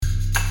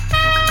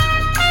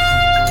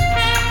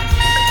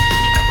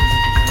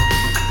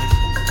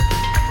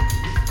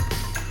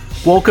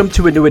Welcome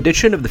to a new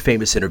edition of the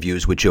Famous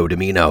Interviews with Joe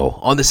Domino.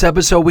 On this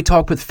episode, we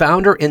talk with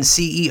founder and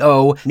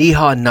CEO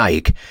Neha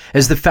Naik.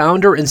 As the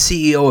founder and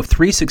CEO of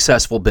 3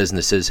 successful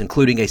businesses,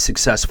 including a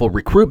successful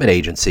recruitment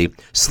agency,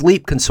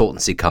 sleep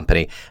consultancy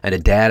company, and a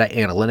data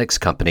analytics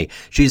company,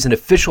 she's an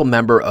official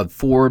member of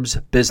Forbes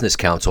Business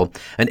Council,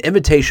 an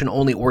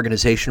invitation-only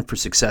organization for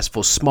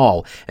successful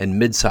small and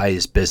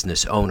mid-sized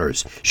business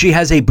owners. She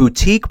has a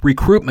boutique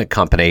recruitment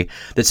company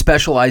that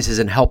specializes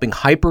in helping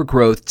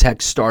hyper-growth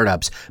tech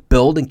startups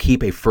build and keep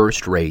a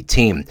first-rate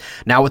team.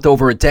 Now, with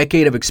over a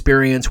decade of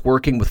experience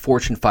working with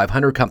Fortune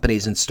 500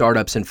 companies and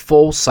startups in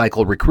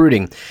full-cycle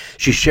recruiting,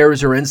 she shares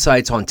her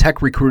insights on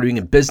tech recruiting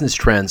and business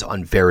trends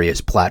on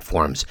various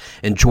platforms.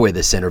 Enjoy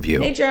this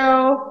interview. Hey,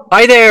 Joe.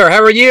 Hi there.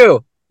 How are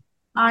you?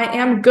 I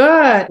am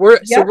good.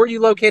 So where are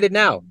you located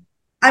now?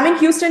 I'm in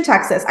Houston,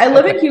 Texas. I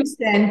live in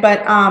Houston,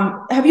 but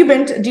have you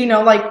been to, do you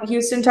know like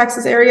Houston,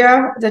 Texas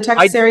area, the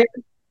Texas area?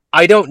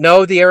 I don't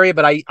know the area,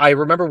 but I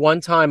remember one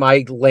time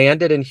I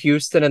landed in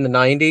Houston in the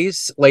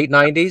 90s, late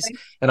 90s,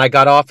 and I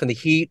got off and the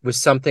heat was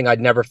something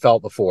I'd never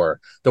felt before.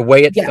 The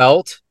way it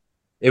felt,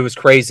 it was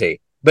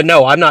crazy. But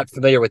no, I'm not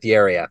familiar with the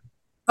area.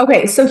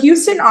 Okay, so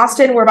Houston,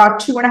 Austin, we're about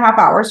 2.5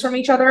 hours from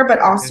each other, but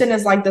Austin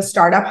is like the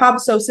startup hub.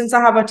 So since I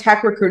have a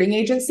tech recruiting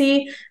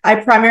agency, I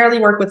primarily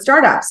work with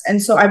startups.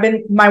 And so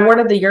my word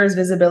of the year is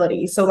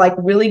visibility. So like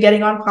really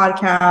getting on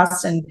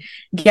podcasts and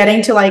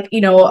getting to like,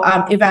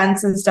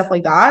 events and stuff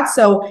like that.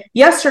 So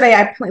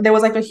yesterday there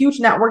was like a huge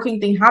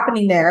networking thing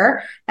happening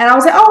there. And I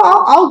was like,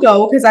 I'll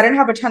go because I didn't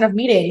have a ton of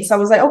meetings. So I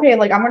was like, okay,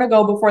 like I'm going to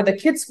go before the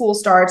kids' school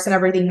starts and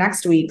everything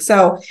next week.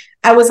 So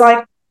I was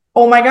like,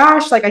 oh my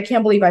gosh, like I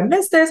can't believe I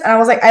missed this. And I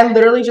was like, I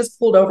literally just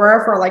pulled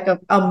over for like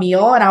a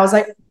meal and I was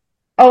like,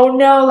 oh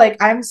no, like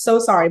I'm so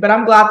sorry, but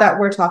I'm glad that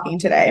we're talking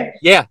today.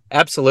 Yeah,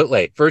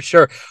 absolutely. For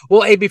sure.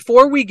 Well, hey,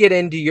 before we get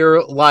into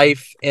your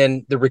life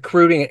and the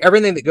recruiting and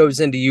everything that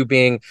goes into you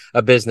being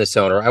a business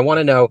owner, I want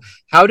to know,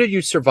 how did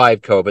you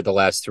survive COVID the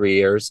last 3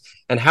 years?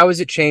 And how has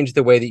it changed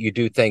the way that you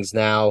do things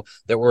now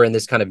that we're in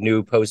this kind of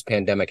new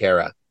post-pandemic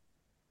era?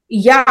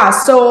 Yeah.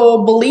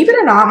 So believe it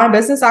or not, my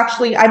business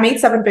actually, I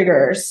made 7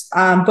 figures,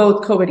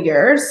 both COVID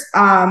years.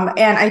 And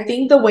I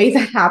think the way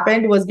that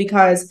happened was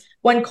because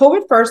when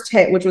COVID first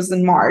hit, which was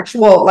in March,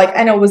 well, like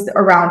I know it was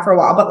around for a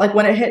while, but like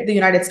when it hit the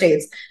United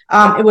States,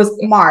 it was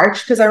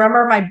March. Cause I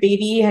remember my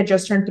baby had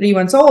just turned 3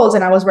 months old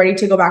and I was ready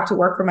to go back to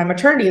work for my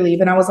maternity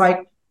leave. And I was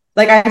like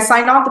I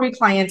signed on 3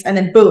 clients and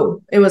then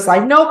boom, it was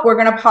like, nope, we're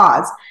going to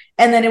pause.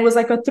 And then it was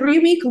like a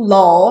 3-week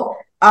lull.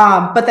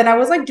 But then I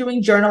was like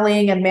doing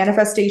journaling and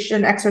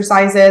manifestation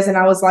exercises. And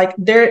I was like,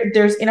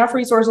 there's enough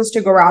resources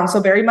to go around.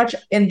 So very much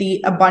in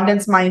the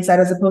abundance mindset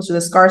as opposed to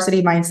the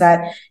scarcity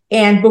mindset.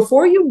 And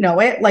before you know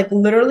it, like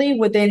literally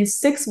within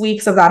 6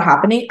 weeks of that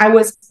happening, I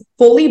was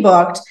fully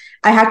booked.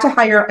 I had to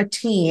hire a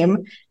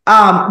team.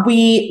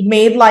 We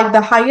made like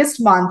the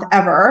highest month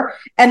ever.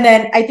 And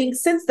then I think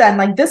since then,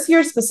 like this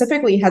year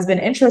specifically has been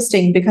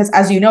interesting because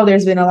as you know,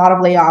 there's been a lot of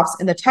layoffs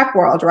in the tech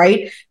world,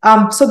 right?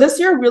 So this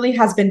year really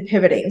has been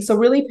pivoting. So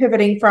really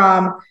pivoting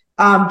from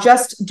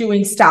just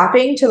doing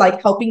staffing to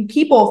like helping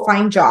people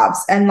find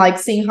jobs and like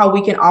seeing how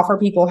we can offer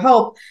people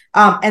help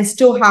and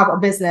still have a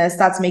business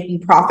that's making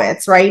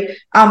profits, right?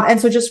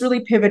 And so just really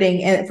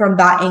pivoting from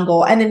that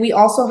angle. And then we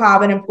also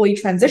have an employee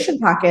transition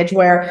package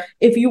where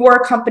if you were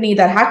a company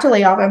that had to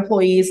lay off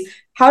employees,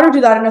 how to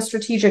do that in a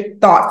strategic,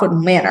 thoughtful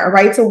manner,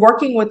 right? So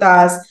working with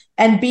us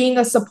and being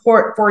a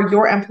support for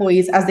your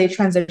employees as they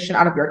transition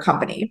out of your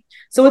company.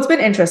 So it's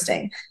been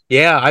interesting.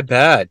 Yeah, I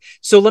bet.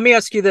 So let me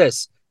ask you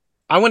this.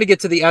 I want to get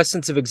to the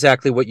essence of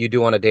exactly what you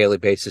do on a daily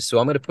basis. So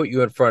I'm going to put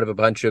you in front of a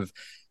bunch of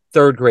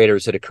 3rd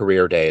graders at a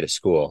career day at a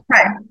school.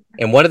 Right.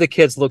 And one of the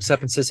kids looks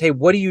up and says, hey,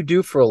 what do you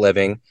do for a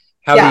living?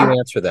 How do you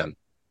answer them?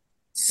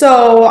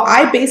 So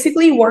I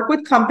basically work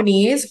with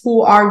companies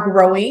who are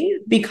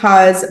growing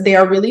because they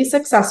are really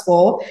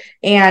successful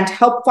and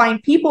help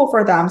find people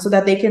for them so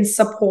that they can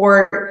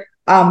support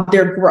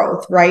their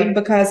growth, right?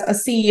 Because a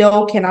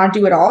CEO cannot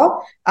do it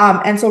all.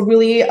 And so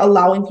really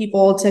allowing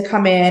people to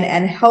come in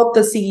and help the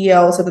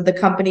CEO so that the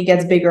company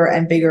gets bigger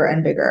and bigger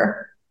and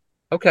bigger.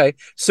 Okay.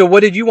 So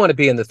what did you want to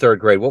be in the 3rd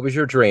grade? What was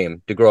your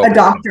dream to grow up? A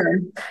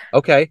doctor.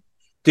 Okay.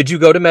 Did you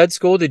go to med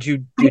school?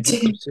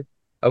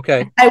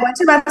 Okay. I went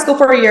to med school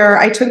for a year.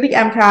 I took the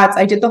MCATs.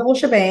 I did the whole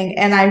shebang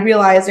and I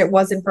realized it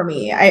wasn't for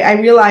me. I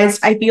realized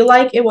I feel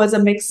like it was a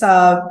mix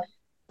of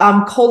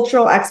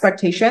cultural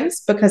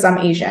expectations because I'm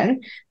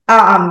Asian.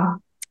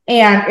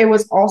 And it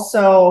was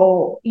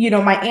also,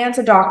 my aunt's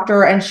a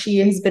doctor and she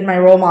has been my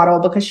role model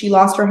because she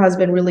lost her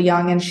husband really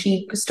young and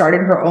she started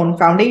her own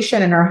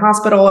foundation in her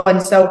hospital.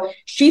 And so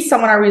she's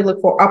someone I really look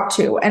up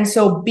to. And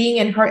so being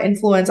in her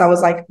influence, I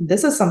was like,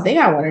 this is something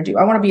I want to do.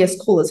 I want to be as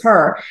cool as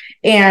her.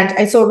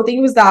 So the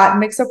thing was that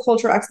mix of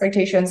cultural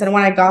expectations. And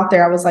when I got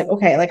there, I was like,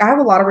 okay, like I have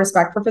a lot of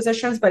respect for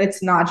physicians, but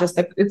it's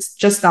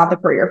just not the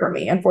career for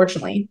me,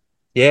 unfortunately.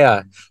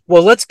 Yeah.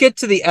 Well, let's get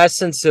to the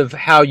essence of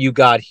how you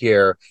got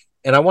here.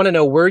 And I want to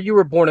know where you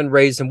were born and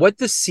raised and what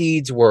the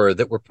seeds were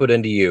that were put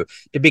into you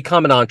to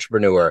become an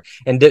entrepreneur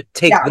and to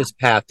take this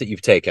path that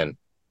you've taken.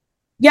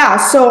 Yeah,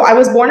 so I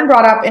was born and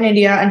brought up in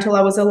India until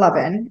I was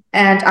 11,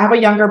 and I have a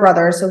younger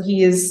brother, so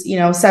he is,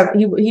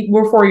 seven.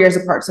 We're 4 years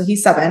apart, so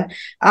he's seven.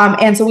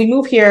 And so we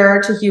moved here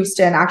to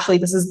Houston. Actually,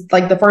 this is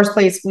like the first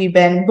place we've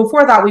been.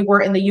 Before that, we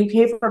were in the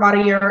UK for about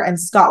a year and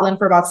Scotland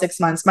for about 6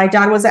 months. My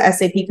dad was a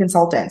SAP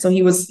consultant, so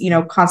he was,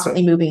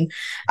 constantly moving.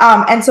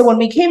 And so when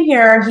we came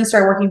here, he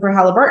started working for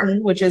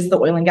Halliburton, which is the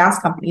oil and gas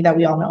company that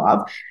we all know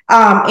of.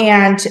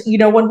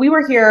 When we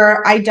were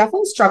here, I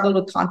definitely struggled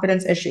with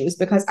confidence issues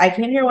because I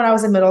came here when I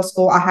was in middle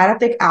school. I had a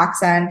thick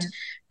accent.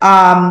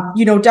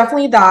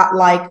 Definitely that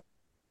like,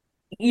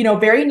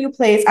 very new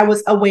place. I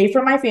was away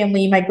from my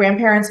family, my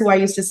grandparents, who I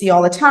used to see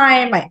all the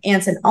time, my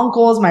aunts and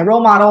uncles, my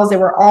role models, they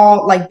were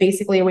all like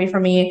basically away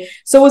from me.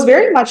 So it was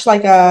very much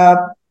like a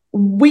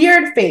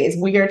weird phase,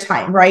 weird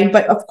time, right?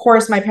 But of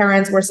course, my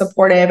parents were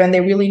supportive and they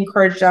really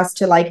encouraged us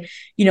to like,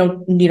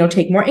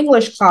 take more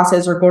English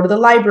classes or go to the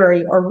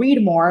library or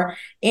read more.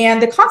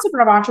 And the concept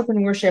of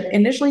entrepreneurship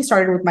initially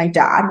started with my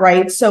dad,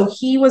 right? So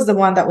he was the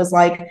one that was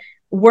like,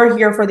 we're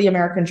here for the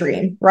American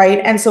dream, right?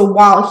 And so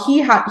while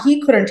he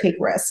couldn't take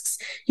risks,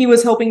 he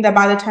was hoping that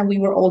by the time we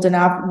were old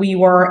enough, we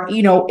were,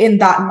 in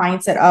that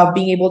mindset of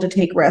being able to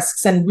take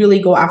risks and really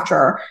go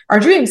after our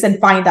dreams and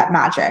find that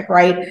magic,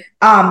 right?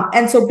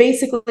 And so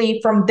basically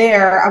from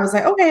there, I was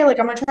like, okay, like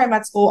I'm gonna try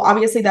med school.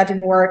 Obviously that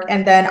didn't work.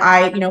 And then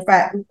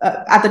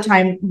at the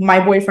time, my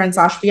boyfriend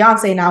slash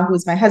fiance now,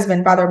 who's my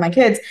husband, father of my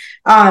kids,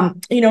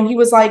 he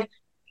was like,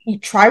 you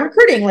try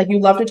recruiting, like you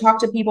love to talk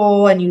to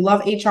people and you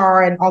love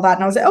HR and all that.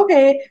 And I was like,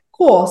 okay,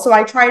 cool. So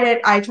I tried it.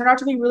 I turned out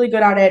to be really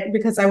good at it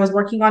because I was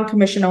working on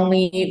commission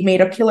only,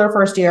 made a killer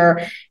first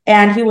year.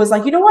 And he was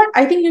like, you know what?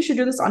 I think you should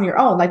do this on your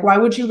own. Like, why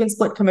would you even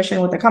split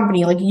commission with the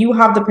company? Like, you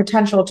have the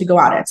potential to go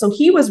at it. So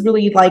he was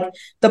really like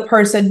the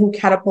person who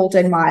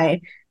catapulted my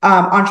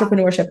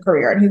entrepreneurship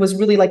career. And he was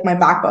really like my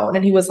backbone.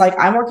 And he was like,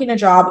 I'm working a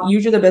job, you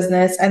do the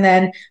business. And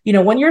then,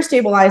 when you're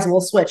stabilized,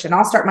 we'll switch and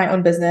I'll start my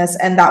own business.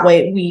 And that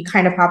way we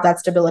kind of have that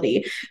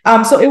stability.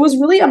 So it was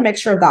really a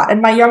mixture of that. And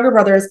my younger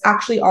brother is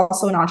actually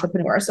also an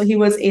entrepreneur. So he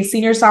was a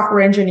senior software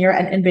engineer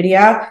at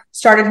NVIDIA,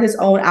 started his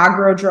own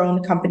agro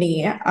drone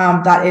company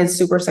that is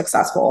super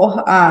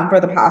successful for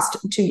the past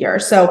 2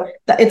 years. So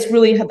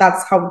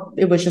that's how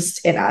it was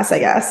just in us, I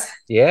guess.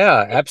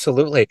 Yeah,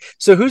 absolutely.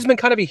 So who's been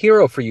kind of a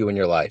hero for you in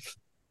your life?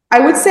 I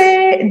would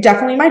say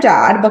definitely my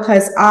dad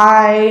because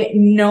I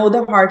know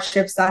the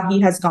hardships that he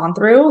has gone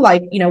through,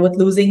 like, with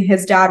losing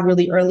his dad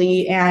really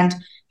early and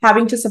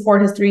having to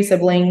support his three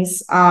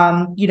siblings,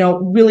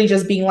 really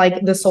just being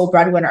like the sole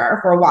breadwinner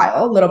for a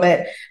while, a little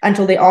bit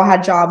until they all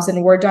had jobs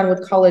and were done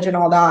with college and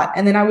all that.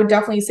 And then I would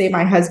definitely say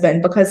my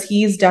husband because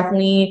he's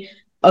definitely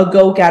a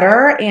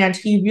go-getter and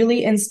he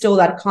really instilled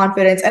that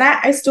confidence. And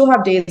I still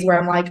have days where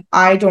I'm like,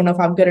 I don't know if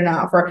I'm good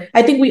enough, or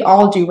I think we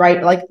all do,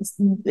 right? Like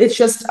it's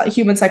just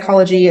human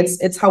psychology.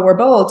 It's how we're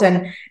built.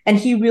 And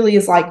he really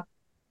is like,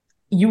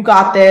 you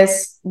got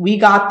this, we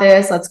got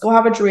this, let's go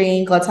have a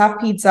drink, let's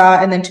have pizza,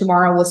 and then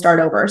tomorrow we'll start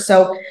over.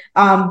 So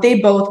they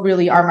both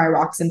really are my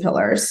rocks and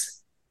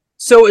pillars.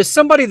 So as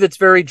somebody that's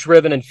very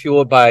driven and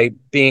fueled by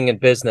being in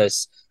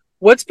business,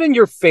 what's been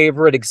your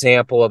favorite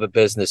example of a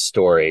business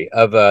story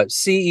of a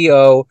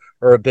CEO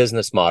or a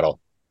business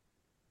model?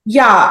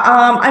 Yeah,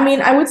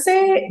 I would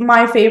say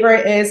my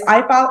favorite is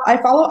I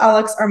follow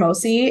Alex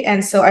Armosi,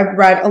 and so I've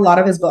read a lot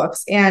of his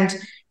books, and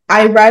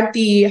I read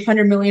the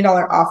 $100 million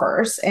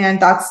offers, and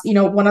that's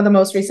one of the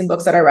most recent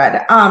books that I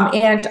read.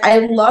 And I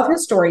love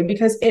his story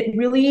because it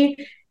really,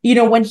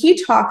 when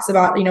he talks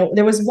about,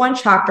 there was one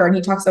chapter and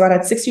he talks about I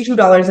had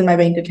 $62 in my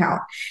bank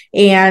account,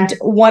 and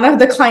one of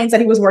the clients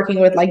that he was working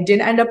with like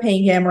didn't end up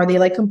paying him, or they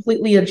like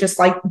completely just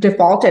like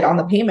defaulted on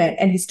the payment,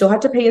 and he still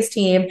had to pay his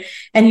team.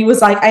 And he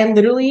was like, I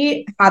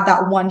literally had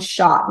that one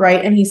shot,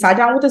 right? And he sat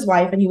down with his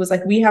wife and he was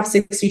like, we have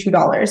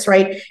 $62,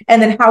 right?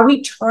 And then how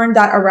he turned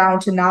that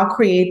around to now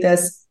create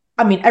this.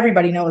 I mean,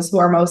 everybody knows who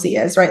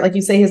Armosi is, right? Like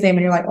you say his name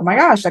and you're like, oh my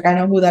gosh, like I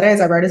know who that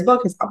is. I read his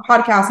book, his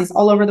podcast, he's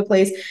all over the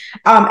place.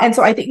 And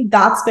so I think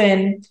that's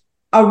been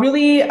a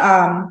really,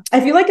 I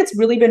feel like it's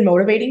really been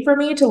motivating for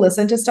me to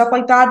listen to stuff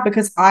like that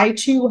because I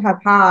too have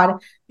had,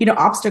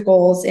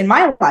 obstacles in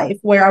my life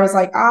where I was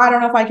like, I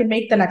don't know if I can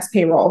make the next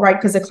payroll, right?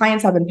 Because the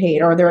clients haven't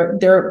paid or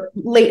they're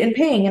late in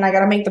paying and I got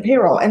to make the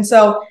payroll. And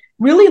so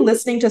really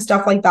listening to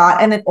stuff like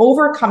that and then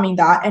overcoming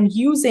that and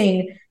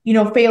using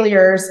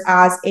failures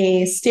as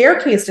a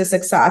staircase to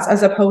success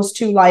as opposed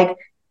to like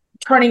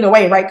turning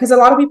away, right? Because a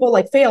lot of people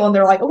like fail and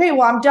they're like, okay,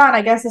 well, I'm done.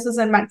 I guess this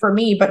isn't meant for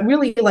me. But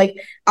really, like,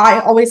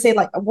 I always say,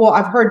 like, well,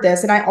 I've heard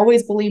this, and I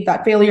always believe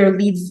that failure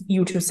leads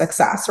you to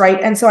success,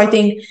 right? And so I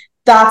think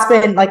that's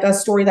been like a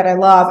story that I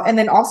love. And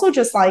then also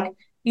just like,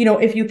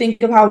 if you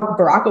think of how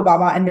Barack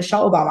Obama and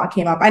Michelle Obama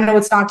came up, I know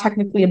it's not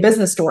technically a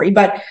business story,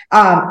 but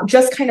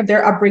just kind of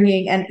their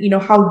upbringing and,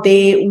 how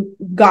they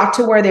got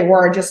to where they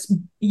were just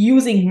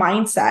using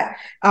mindset,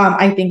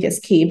 I think is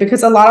key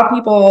because a lot of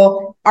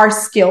people are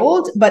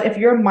skilled, but if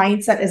your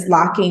mindset is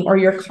lacking or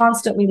you're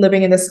constantly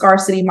living in the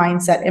scarcity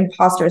mindset,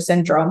 imposter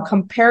syndrome,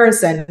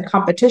 comparison,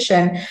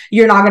 competition,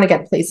 you're not going to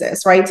get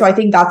places, right? So I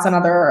think that's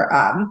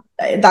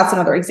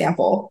another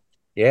example.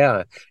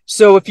 Yeah.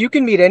 So if you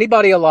can meet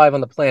anybody alive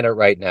on the planet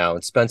right now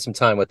and spend some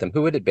time with them,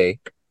 who would it be?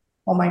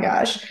 Oh my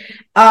gosh.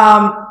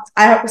 I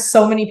have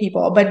so many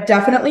people, but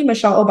definitely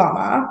Michelle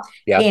Obama.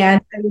 Yeah.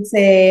 And I would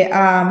say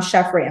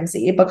Chef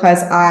Ramsay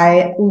because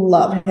I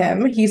love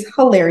him. He's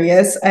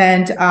hilarious.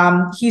 And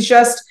he's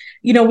just,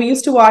 we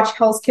used to watch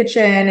Hell's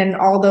Kitchen and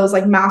all those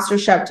like Master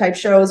Chef type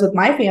shows with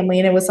my family,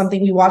 and it was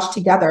something we watched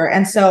together.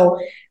 And so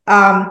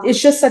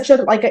it's just such a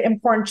like an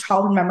important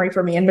childhood memory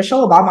for me. And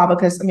Michelle Obama,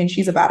 because I mean,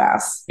 she's a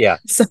badass. Yeah.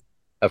 So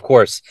Of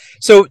course.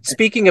 So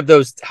speaking of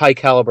those high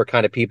caliber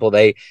kind of people,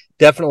 they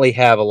definitely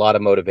have a lot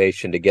of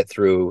motivation to get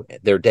through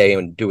their day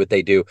and do what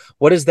they do.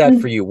 What is that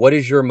for you? What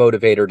is your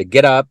motivator to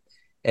get up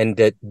and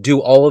to do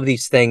all of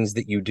these things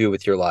that you do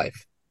with your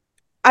life?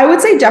 I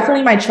would say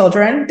definitely my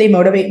children. They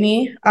motivate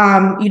me.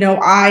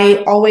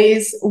 I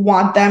always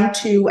want them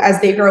to, as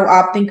they grow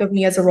up, think of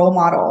me as a role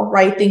model,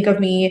 right? Think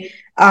of me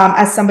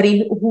as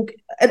somebody who,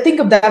 think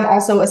of them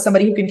also as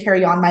somebody who can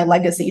carry on my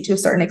legacy to a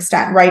certain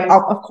extent, right?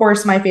 Of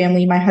course, my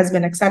family, my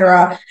husband,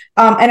 etc.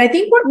 And I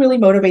think what really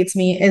motivates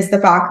me is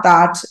the fact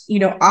that,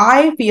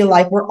 I feel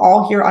like we're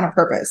all here on a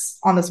purpose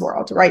on this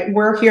world, right?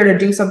 We're here to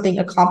do something,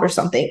 accomplish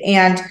something.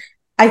 And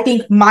I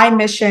think my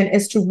mission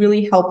is to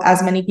really help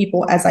as many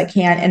people as I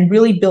can and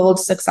really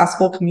build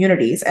successful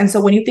communities. And so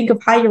when you think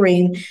of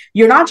hiring,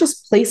 you're not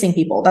just placing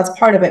people, that's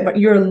part of it, but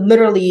you're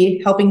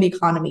literally helping the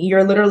economy.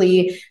 You're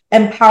literally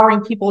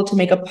empowering people to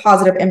make a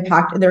positive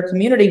impact in their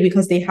community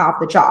because they have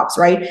the jobs,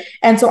 right?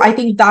 And so I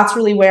think that's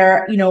really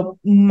where,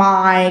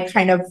 my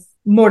kind of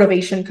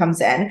motivation comes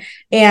in.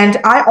 And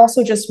I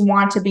also just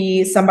want to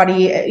be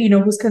somebody,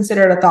 who's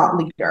considered a thought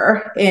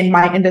leader in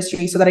my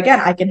industry so that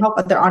again, I can help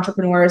other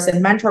entrepreneurs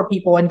and mentor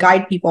people and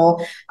guide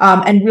people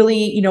and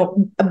really,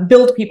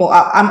 build people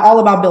up. I'm all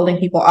about building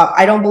people up.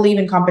 I don't believe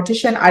in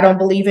competition. I don't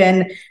believe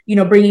in,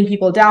 bringing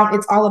people down.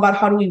 It's all about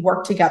how do we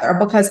work together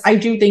because I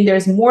do think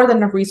there's more than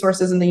enough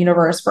resources in the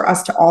universe for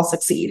us to all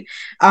succeed.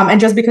 And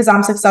just because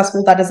I'm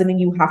successful, that doesn't mean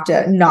you have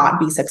to not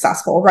be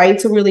successful,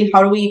 right? So really,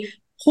 how do we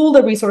pull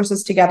the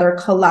resources together,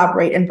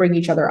 collaborate, and bring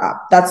each other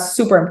up? That's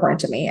super important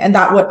to me. And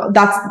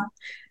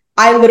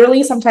I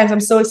literally sometimes I'm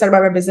so excited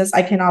about my business,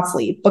 I cannot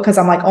sleep because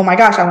I'm like, oh my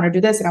gosh, I want to do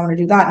this and I want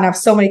to do that. And I have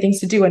so many things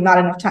to do and not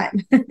enough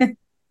time.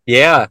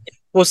 Yeah.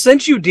 Well,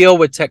 since you deal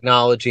with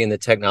technology in the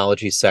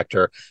technology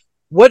sector,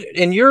 what,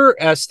 in your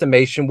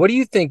estimation, what do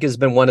you think has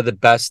been one of the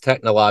best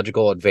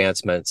technological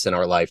advancements in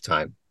our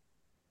lifetime?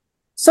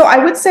 So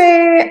I would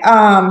say,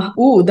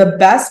 the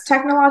best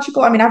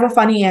technological. I mean, I have a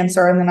funny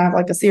answer and then I have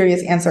like a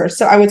serious answer.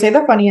 So I would say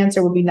the funny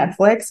answer would be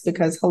Netflix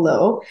because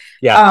hello,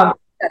 Yeah. um,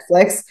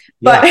 Netflix.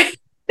 Yeah.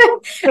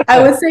 But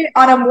I would say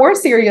on a more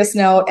serious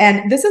note,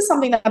 and this is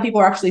something that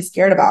people are actually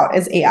scared about,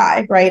 is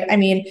AI, right? I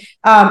mean,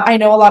 I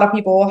know a lot of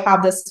people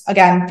have this,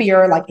 again,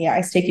 fear like AI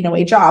is taking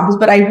away jobs,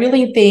 but I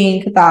really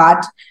think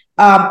that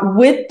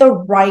with the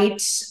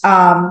right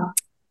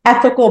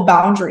ethical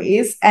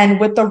boundaries and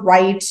with the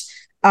right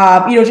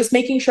just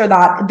making sure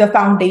that the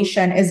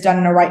foundation is done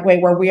in the right way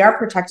where we are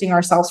protecting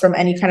ourselves from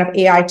any kind of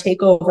AI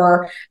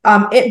takeover,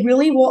 it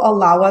really will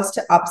allow us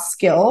to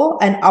upskill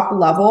and up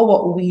level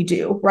what we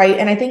do, right?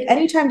 And I think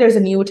anytime there's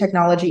a new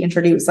technology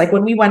introduced, like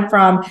when we went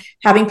from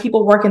having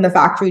people work in the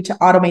factory to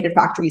automated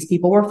factories,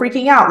 people were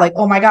freaking out like,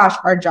 oh my gosh,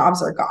 our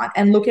jobs are gone.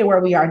 And look at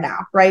where we are now,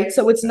 right?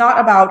 So it's not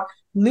about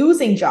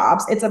losing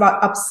jobs, it's about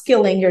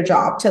upskilling your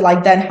job to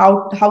like then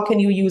how can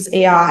you use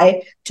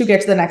AI to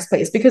get to the next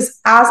place, because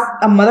as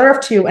a mother of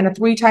two and a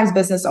three times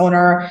business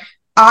owner,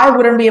 I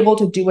wouldn't be able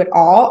to do it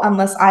all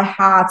unless I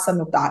had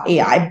some of that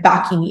AI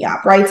backing me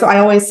up, right? So I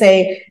always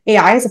say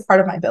AI is a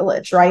part of my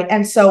village, right?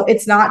 And so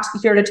it's not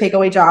here to take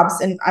away jobs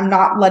and I'm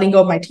not letting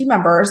go of my team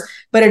members,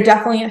 but it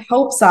definitely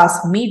helps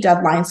us meet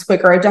deadlines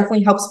quicker. It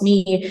definitely helps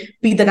me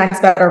be the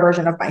next better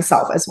version of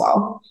myself as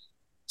well.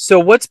 So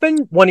what's been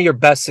one of your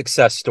best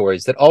success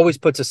stories that always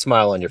puts a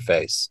smile on your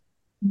face?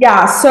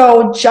 Yeah,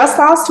 so just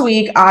last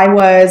week, I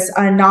was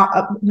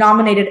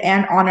nominated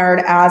and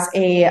honored as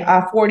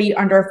a 40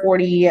 under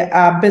 40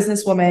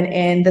 businesswoman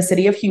in the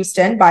city of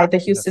Houston by the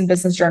Houston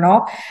Business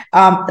Journal.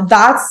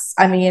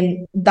 I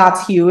mean,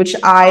 that's huge.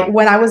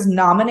 When I was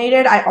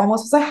nominated, I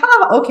almost was like,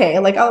 okay,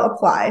 like I'll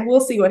apply. We'll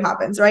see what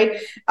happens,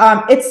 right?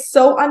 It's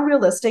so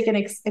unrealistic and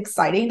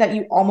exciting that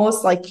you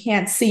almost like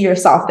can't see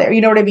yourself there.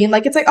 You know what I mean?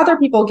 Like it's like other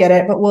people get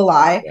it, but will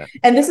I? Yeah.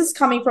 And this is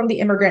coming from the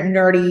immigrant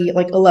nerdy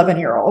like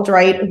 11-year-old,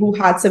 right, who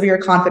had severe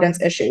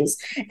confidence issues.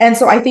 And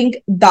so I think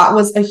that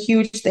was a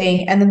huge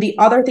thing. And then the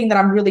other thing that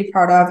I'm really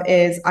proud of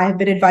is I have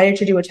been invited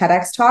to do a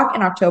TEDx talk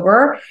in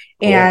October,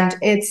 Cool. and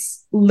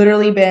it's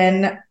literally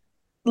been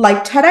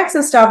like TEDx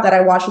is stuff that I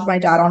watch with my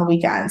dad on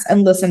weekends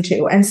and listen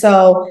to. And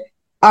so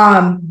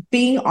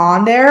being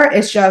on there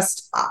is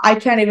just, I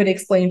can't even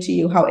explain to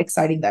you how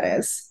exciting that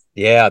is.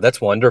 Yeah,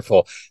 that's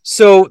wonderful.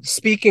 So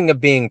speaking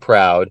of being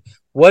proud,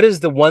 what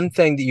is the one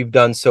thing that you've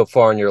done so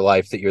far in your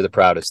life that you're the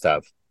proudest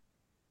of?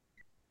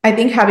 I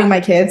think having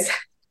my kids.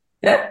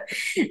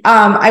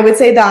 I would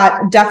say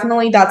that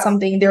definitely that's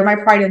something, they're my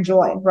pride and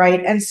joy,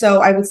 right? And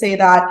so I would say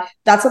that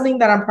that's something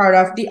that I'm proud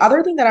of. The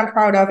other thing that I'm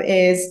proud of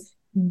is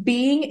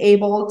being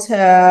able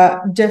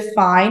to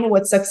define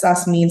what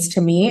success means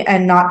to me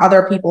and not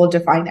other people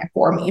define it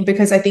for me,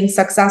 because I think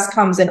success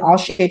comes in all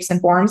shapes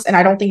and forms, and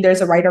I don't think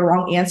there's a right or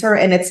wrong answer,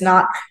 and it's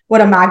not what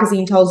a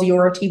magazine tells you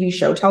or a TV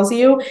show tells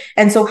you.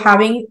 And so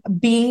having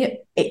the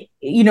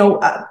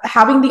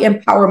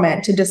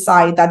empowerment to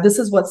decide that this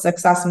is what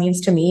success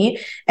means to me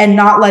and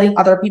not letting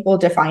other people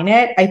define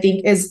it, I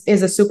think is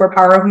a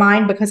superpower of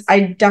mine, because I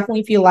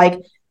definitely feel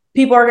like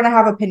people are going to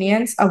have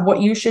opinions of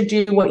what you should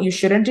do, what you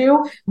shouldn't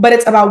do, but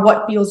it's about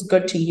what feels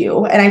good to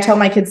you. And I tell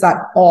my kids that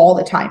all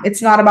the time.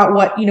 It's not about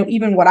what,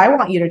 even what I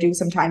want you to do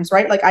sometimes,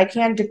 right? Like I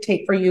can't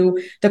dictate for you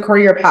the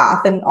career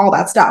path and all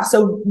that stuff.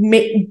 So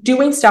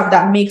doing stuff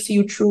that makes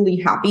you truly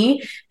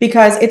happy,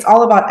 because it's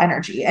all about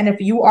energy. And if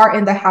you are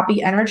in the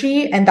happy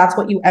energy and that's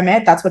what you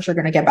emit, that's what you're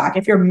going to get back.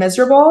 If you're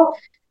miserable,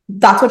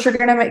 that's what you're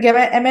going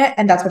to emit,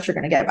 and that's what you're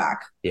going to get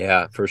back.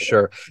 Yeah, for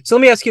sure. So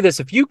let me ask you this.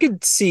 If you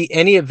could see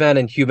any event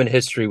in human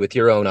history with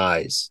your own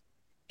eyes,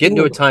 get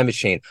into a time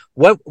machine,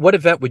 what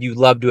event would you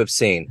love to have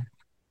seen?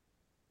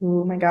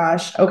 Oh my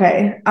gosh.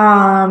 Okay.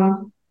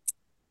 I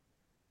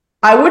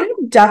would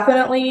have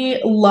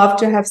definitely loved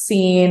to have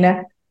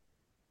seen,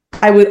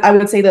 I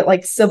would say that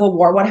like Civil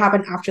War, what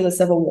happened after the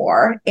Civil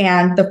War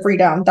and the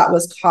freedom that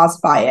was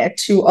caused by it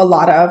to a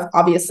lot of,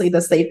 obviously,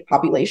 the slave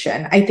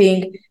population. I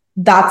think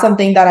that's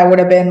something that I would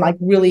have been like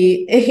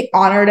really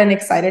honored and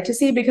excited to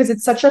see, because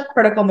it's such a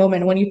critical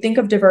moment when you think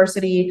of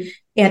diversity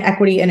and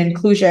equity and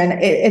inclusion.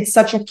 It's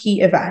such a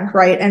key event,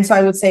 right? And so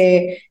I would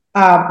say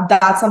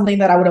that's something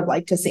that I would have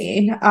liked to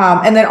see.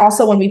 And then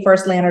also when we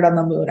first landed on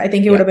the moon, I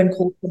think it would have been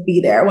cool to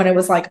be there when it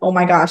was like, oh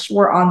my gosh,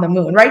 we're on the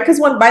moon, right?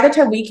 Because by the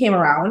time we came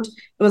around,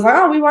 it was like,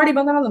 oh, we've already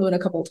been on the moon a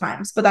couple of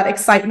times. But that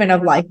excitement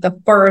of like the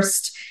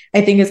first,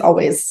 I think, is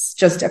always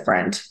just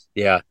different.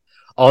 Yeah.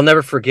 I'll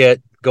never forget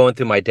going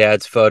through my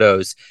dad's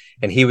photos,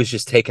 and he was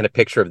just taking a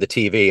picture of the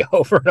TV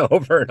over and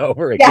over and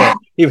over again. Yeah.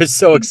 He was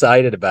so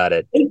excited about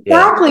it.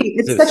 Exactly.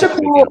 Yeah. It's such a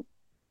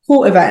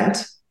cool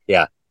event.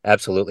 Yeah,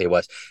 absolutely it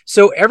was.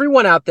 So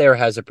everyone out there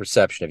has a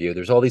perception of you.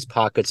 There's all these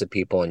pockets of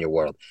people in your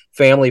world,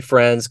 family,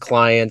 friends,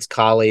 clients,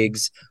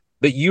 colleagues,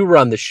 but you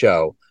run the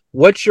show.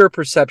 What's your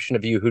perception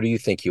of you? Who do you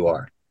think you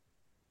are?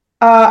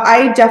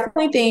 I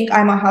definitely think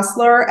I'm a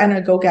hustler and a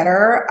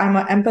go-getter. I'm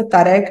an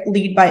empathetic,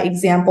 lead by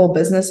example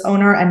business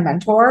owner and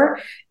mentor,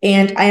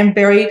 and I am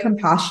very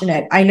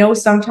compassionate. I know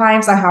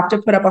sometimes I have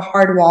to put up a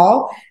hard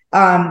wall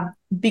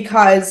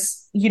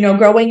because,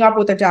 growing up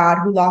with a dad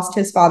who lost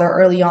his father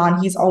early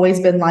on, he's always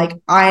been like,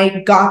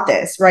 I got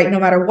this, right? No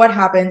matter what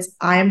happens,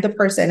 I'm the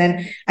person.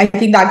 And I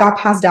think that got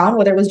passed down,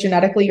 whether it was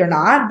genetically or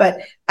not. But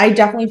I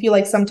definitely feel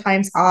like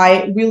sometimes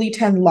I really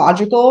tend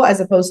logical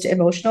as opposed to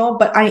emotional,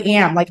 but I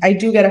am like, I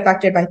do get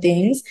affected by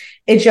things.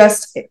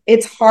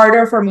 It's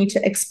harder for me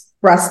to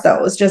express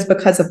those just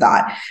because of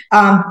that.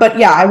 But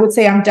yeah, I would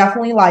say I'm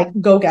definitely like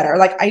go-getter.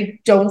 Like I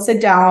don't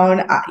sit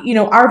down,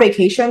 our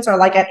vacations are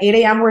like at 8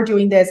 a.m. we're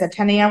doing this, at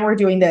 10 a.m. we're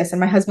doing this. And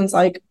my husband's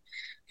like,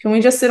 can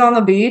we just sit on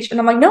the beach? And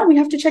I'm like, no, we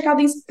have to check out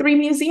these 3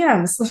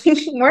 museums.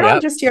 We're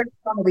not just here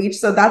on the beach.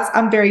 So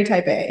I'm very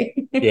type A.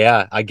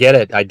 Yeah, I get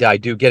it. I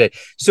do get it.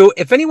 So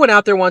if anyone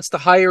out there wants to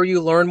hire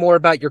you, learn more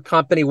about your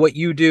company, what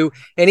you do,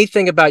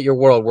 anything about your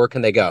world, where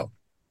can they go?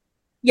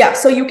 Yeah,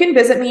 so you can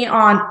visit me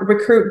on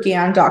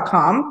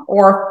recruitgan.com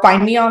or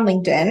find me on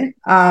LinkedIn,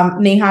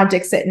 Neha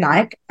Dixit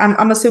Naik.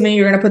 I'm assuming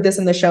you're going to put this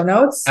in the show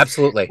notes.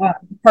 Absolutely.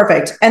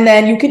 Perfect. And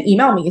then you can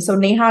email me. So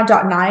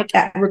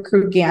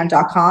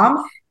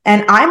neha.naik@recruitgan.com.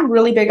 And I'm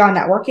really big on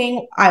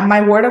networking.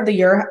 My word of the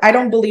year, I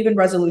don't believe in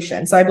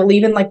resolution. So I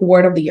believe in like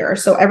word of the year.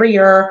 So every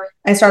year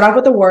I start off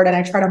with a word and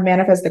I try to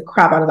manifest the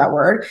crap out of that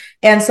word.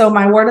 And so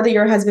my word of the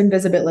year has been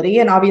visibility.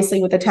 And obviously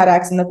with the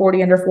TEDx and the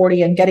 40 under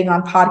 40 and getting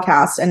on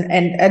podcasts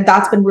and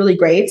that's been really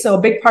great. So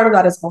a big part of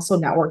that is also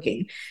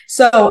networking.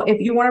 So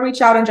if you want to reach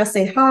out and just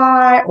say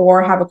hi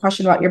or have a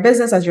question about your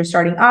business as you're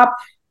starting up,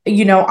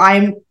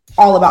 I'm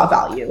all about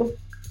value.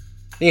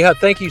 Neha,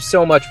 thank you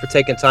so much for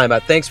taking time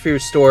out. Thanks for your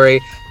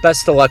story.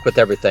 Best of luck with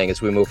everything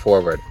as we move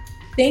forward.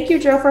 Thank you,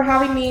 Joe, for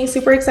having me.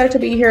 Super excited to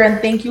be here.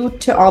 And thank you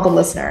to all the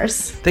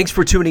listeners. Thanks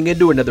for tuning in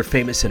to another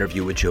famous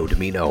interview with Joe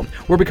Dimino,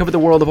 where we cover the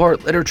world of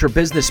art, literature,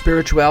 business,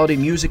 spirituality,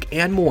 music,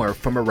 and more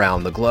from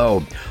around the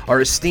globe.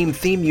 Our esteemed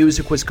theme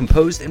music was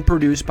composed and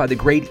produced by the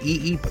great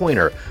E.E.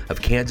 Pointer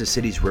of Kansas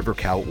City's River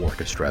Cow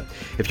Orchestra.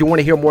 If you want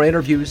to hear more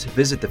interviews,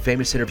 visit the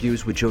Famous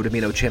Interviews with Joe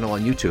Dimino channel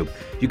on YouTube.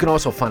 You can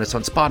also find us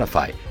on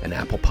Spotify and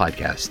Apple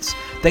Podcasts.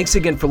 Thanks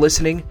again for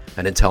listening,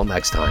 and until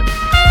next time.